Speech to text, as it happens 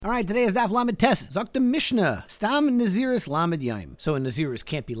All right, today is Daf Lamed Tes. Zok the Mishnah. Stam Naziris Lamed Yaim. So a Naziris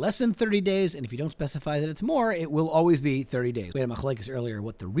can't be less than 30 days, and if you don't specify that it's more, it will always be 30 days. We had a machlekes earlier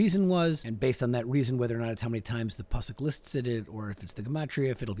what the reason was, and based on that reason, whether or not it's how many times the pasuk lists it, or if it's the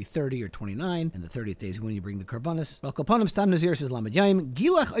gematria, if it'll be 30 or 29, and the 30th day is when you bring the karbanis. Well, Kalpanim Stam Naziris is Lamed Yaim.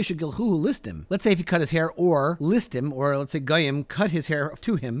 Gilach Oisha Gilchuhu list him. Let's say if he cut his hair, or list him, or let's say Gayim cut his hair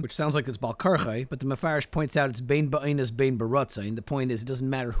to him, which sounds like it's Bal Karchai, but the Mefarish points out it's Bein Ba'inas, Bein Baratzain. The point is, it doesn't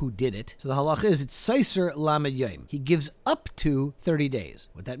matter who did it. So the halach is it's Seiser Lamed Yom. He gives up to 30 days.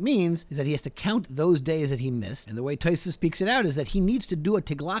 What that means is that he has to count those days that he missed. And the way Taisa speaks it out is that he needs to do a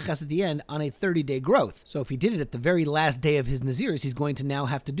tiglachas at the end on a 30-day growth. So if he did it at the very last day of his Naziris, he's going to now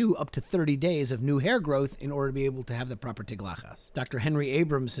have to do up to 30 days of new hair growth in order to be able to have the proper tiglachas. Dr. Henry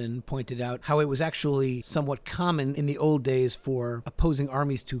Abramson pointed out how it was actually somewhat common in the old days for opposing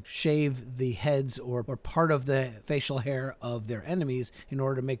armies to shave the heads or part of the facial hair of their enemies in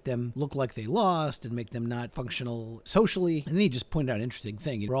order to make them look like they lost and make them not functional socially. And then he just pointed out an interesting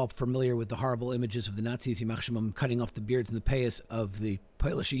thing. We're all familiar with the horrible images of the Nazis, Yimach Shemam, cutting off the beards and the payas of the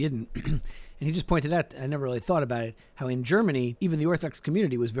Polish Yidden. And he just pointed out, I never really thought about it, how in Germany, even the Orthodox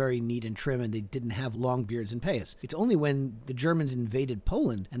community was very neat and trim and they didn't have long beards and payas. It's only when the Germans invaded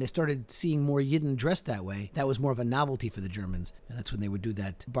Poland and they started seeing more Yidden dressed that way, that was more of a novelty for the Germans. And that's when they would do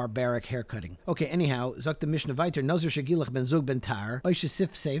that barbaric haircutting. Okay, anyhow, Zok the Mishnah Viter, Nazir Shagilach ben Zug ben Tar,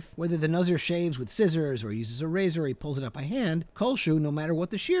 Oishasif safe, whether the Nazir shaves with scissors or uses a razor or he pulls it up by hand, Kolshu, no matter what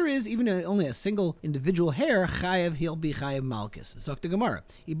the shear is, even only a single individual hair, Chayev, he'll be Chayev Malchus. Zok the Gemara,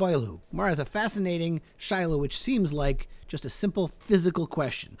 Iboilu. Gemara has a fascinating shiloh, which seems like just a simple physical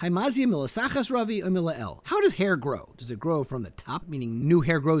question. Haimazia milasachas ravi or milael. How does hair grow? Does it grow from the top, meaning new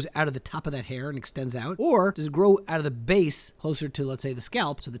hair grows out of the top of that hair and extends out? Or does it grow out of the base, closer to, let's say, the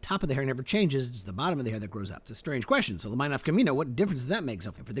scalp, so the top of the hair never changes, it's the bottom of the hair that grows up? It's a strange question. So l'maynaf kamina, what difference does that make?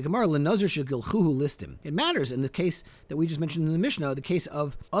 So for the Gemara, l'nazir shegilchuhu listim. It matters in the case that we just mentioned in the Mishnah, the case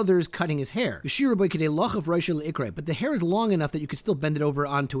of others cutting his hair. But the hair is long enough that you could still bend it over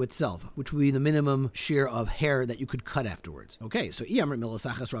onto itself, which would be the minimum shear of hair that you could cut afterwards. Okay, so if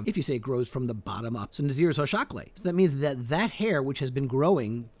you say it grows from the bottom up, so Nazir is Hoshakle. So that means that hair, which has been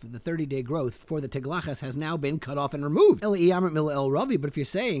growing for the 30-day growth for the Teglachas, has now been cut off and removed. But if you're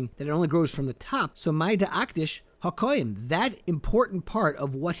saying that it only grows from the top, so Maida Akdish Hakoyim, that important part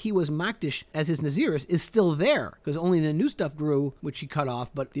of what he was makdish as his Naziris is still there, because only the new stuff grew, which he cut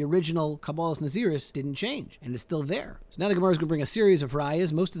off, but the original Kabbalah's Naziris didn't change, and it's still there. So now the Gemara is going to bring a series of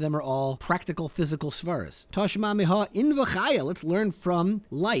rayas. Most of them are all practical, physical svaras. Tashma miha in v'chaya. Let's learn from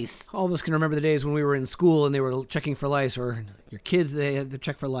lice. All of us can remember the days when we were in school and they were checking for lice, or your kids, they had to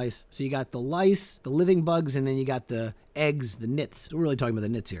check for lice. So you got the lice, the living bugs, and then you got the eggs, the nits. So we're really talking about the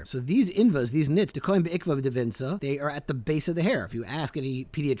nits here. So these invas, these nits, they are at the base of the hair. If you ask any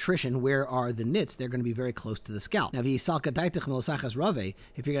pediatrician where are the nits, they're going to be very close to the scalp. Now, if you're going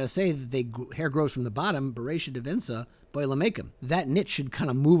to say that hair grows from the bottom, that nit should kind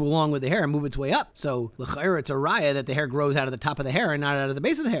of move along with the hair and move its way up. So l'chayr, it's a raya that the hair grows out of the top of the hair and not out of the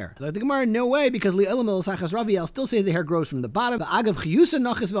base of the hair. So the Gemara, no way, because I'll still say the hair grows from the bottom.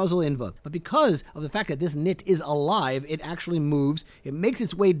 But because of the fact that this nit is alive, it actually moves. It makes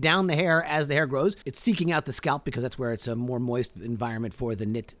its way down the hair as the hair grows. It's seeking out the scalp because that's where it's a more moist environment for the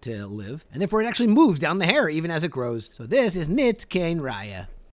nit to live. And therefore it actually moves down the hair even as it grows. So this is nit kain raya.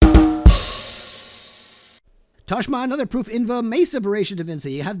 Tashma, another proof, inva mesa beresha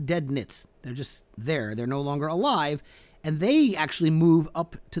devinsa. You have dead nits. They're just there. They're no longer alive. And they actually move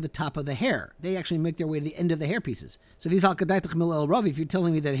up to the top of the hair. They actually make their way to the end of the hair pieces. So if you're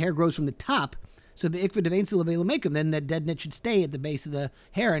telling me that hair grows from the top, so then that dead nit should stay at the base of the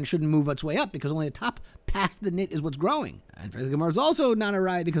hair and shouldn't move its way up, because only the top past the nit is what's growing. And the Gemara is also not a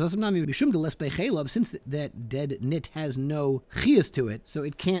raya, because since that dead nit has no chias to it, so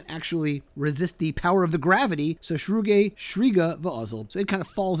it can't actually resist the power of the gravity, so shruge shriga va'azl. So it kind of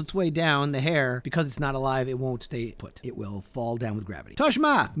falls its way down the hair. Because it's not alive, it won't stay put. It will fall down with gravity.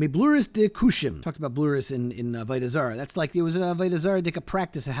 Tashma, me bluris de kushim. Talked about bluris in Avodah Zarah. That's like, it was an Avodah Zarah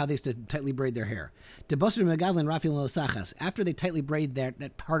practice of how they used to tightly braid their hair. After they tightly braid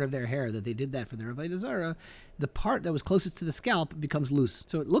that part of their hair, that they did that for their Avodah Zarah, the part that was closest to the scalp becomes loose.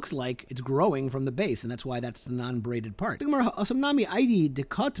 So it looks like it's growing from the base, and that's why that's the non-braided part. Since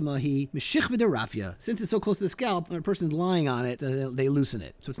it's so close to the scalp, when a person's lying on it, they loosen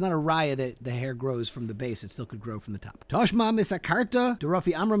it. So it's not a raya that the hair grows from the base, it still could grow from the top. Toshma misakarta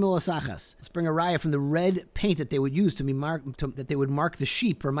derafi amra milasachas. Let's bring a raya from the red paint that they would use that they would mark the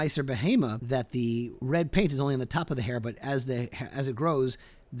sheep for Meiser Behema, that the red paint is only on the top of the hair, but as it grows,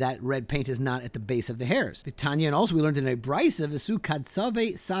 that red paint is not at the base of the hairs. Vitanya, and also we learned in a brisa, V'su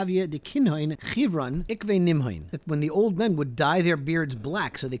kadsave savia de kinhoin chivron ikve nimhoin, that when the old men would dye their beards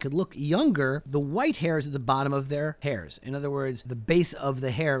black so they could look younger, the white hairs at the bottom of their hairs. In other words, the base of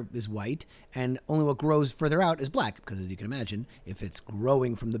the hair is white, and only what grows further out is black, because as you can imagine, if it's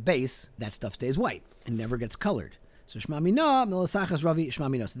growing from the base, that stuff stays white and never gets colored. So Shmamina, Melasachas Ravi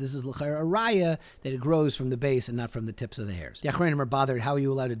Shmamina. So this is l'chayra a raya that it grows from the base and not from the tips of the hairs. The Achronim are bothered, how are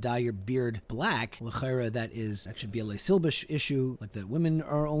you allowed to dye your beard black? L'chayra, that should be a leisilbish issue, like that women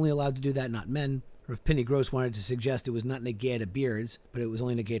are only allowed to do that, not men. Rav Pini Gross wanted to suggest it was not negate to beards, but it was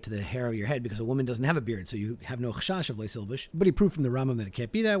only negate to the hair of your head, because a woman doesn't have a beard, so you have no chashash of leisilbish. But he proved from the Rambam that it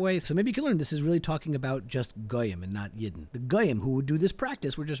can't be that way, so maybe you can learn this is really talking about just goyim and not yidden. The goyim who would do this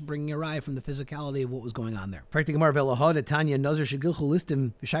practice were just bringing a raya from the physicality of what was going on there. Let's bring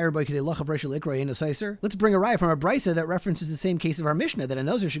a raya from a brisa that references the same case of our Mishnah, that a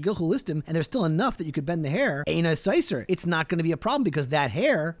nazir shegilchu listim, and there's still enough that you could bend the hair. It's not going to be a problem, because that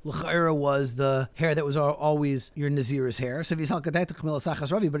hair, l'chayra, was the hair that was always your Nazir's hair. So but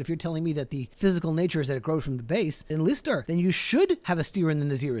if you're telling me that the physical nature is that it grows from the base, then lister, then you should have a steer in the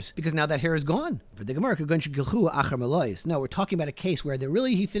Nazir's, because now that hair is gone. For the Gemara, no, we're talking about a case where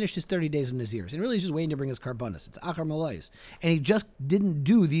he finished his 30 days of Nazir's, and really he's just waiting to bring his karbanas. It's achar malois, and he just didn't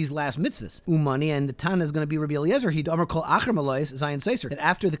do these last mitzvahs. Umani, and the Tana is going to be Rabbi Eliezer. He'd Amar call achar malois Zayin Seiser, that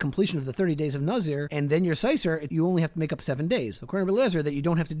after the completion of the 30 days of Nazir, and then your Seiser, you only have to make up 7 days. According to Rabbi Eliezer, that you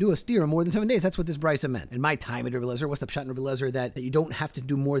don't have to do a steer in more than 7 days. That's what this brisa meant. In my time at Rabbi Eliezer, what's the pshat in Rabbi Eliezer that you don't have to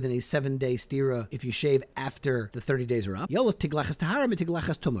do more than a 7-day stira if you shave after the 30 days are up? Yolov tiglachas tahara and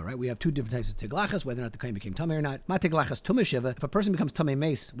tiglachas tumah, right? We have 2 different types of tiglachas, whether or not the kain became tameh or not. Ma tiglachas tumah shiva. If a person becomes tameh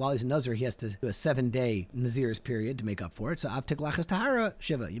mace while he's a nazir, he has to do a 7-day nazir's period to make up for it. So av tiglachas tahara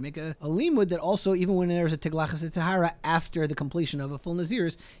shiva. You make a limud that also, even when there's a tiglachas tahara after the completion of a full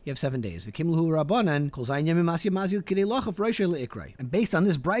nazir's, you have 7 days. V'kimlu rabbanan kol zayin yemim masya mazil kidei lochav roishay leikrai. And based on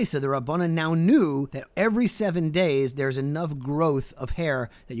this brisa, the rabbanan now knew that every 7 days there's enough growth of hair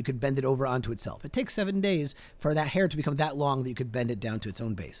that you could bend it over onto itself. It takes 7 days for that hair to become that long that you could bend it down to its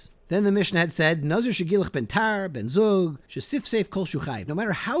own base. Then the Mishnah had said, Nazir shegilach ben tar, ben zug, shesif seif kol shuchayiv. No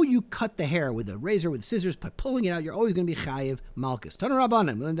matter how you cut the hair with a razor, with scissors, by pulling it out, you're always going to be chayiv malchus. Tana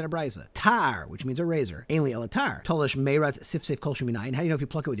rabbanan, we learned that a brisa. Tar, which means a razor. Ainli elatar. Tolish meirat sif seif kol shuminayin. How do you know if you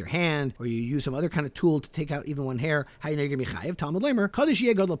pluck it with your hand, or you use some other kind of tool to take out even one hair? How do you know you're going to be chayiv? Talmud lemer, kodesh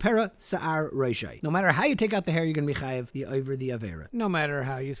yeh gadol pera sa'ar reishai. No matter how you take out the hair, you're going to be chayiv the over the avera. No matter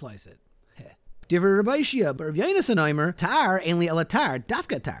how you slice it. Divrei Rabbi Shia, but Rav Yonasan Omer, tar ainli elatar,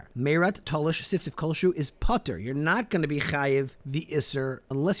 dafka tar. Meirat tolish sifsif kolshu is potter. You're not going to be chayiv the iser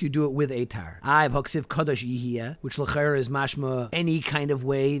unless you do it with a tar. I've hoksiv kodesh yihia, which l'chayr is mashma any kind of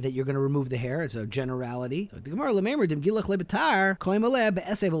way that you're going to remove the hair. It's a generality. So the Gemara lememer dim gilach lebetar koim aleh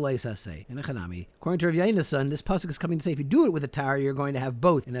be'esev oleisaseh. In a chanami, according to Rav Yonasan, this pasuk is coming to say if you do it with a tar, you're going to have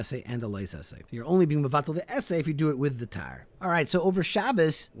both an essay and a leisaseh. So you're only being mevatel the essay if you do it with the tar. All right, so over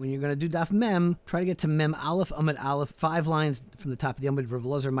Shabbos, when you're going to do daf mem, try to get to mem aleph amud aleph, 5 lines from the top of the amud. Rav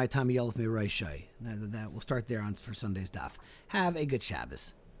Elazar, my time yolef me roishai. That we'll start there on for Sunday's daf. Have a good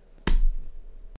Shabbos.